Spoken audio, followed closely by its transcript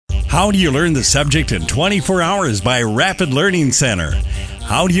How do you learn the subject in 24 hours by Rapid Learning Center?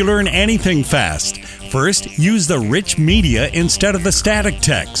 How do you learn anything fast? First, use the rich media instead of the static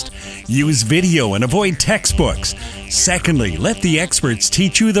text. Use video and avoid textbooks. Secondly, let the experts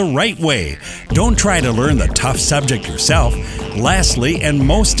teach you the right way. Don't try to learn the tough subject yourself. Lastly, and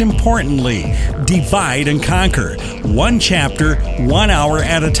most importantly, divide and conquer. One chapter, 1 hour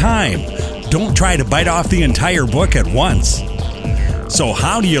at a time. Don't try to bite off the entire book at once. So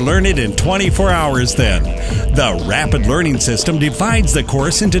how do you learn it in 24 hours then? The Rapid Learning System divides the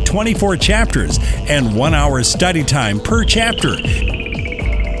course into 24 chapters and 1 hour study time per chapter.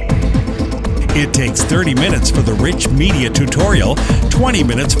 It takes 30 minutes for the rich media tutorial, 20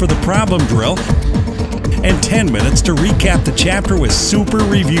 minutes for the problem drill, and 10 minutes to recap the chapter with super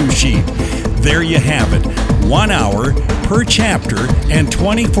review sheet. There you have it, 1 hour per chapter and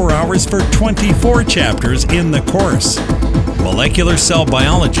 24 hours for 24 chapters in the course. Molecular cell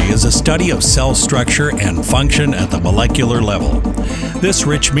biology is a study of cell structure and function at the molecular level. This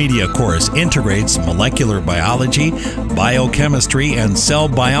rich media course integrates molecular biology, biochemistry, and cell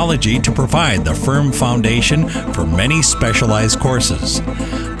biology to provide the firm foundation for many specialized courses.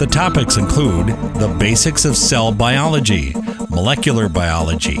 The topics include the basics of cell biology, molecular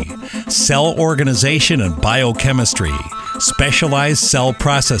biology, cell organization and biochemistry, specialized cell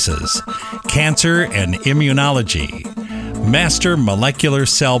processes, cancer and immunology. Master Molecular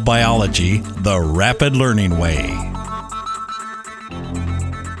Cell Biology the Rapid Learning Way.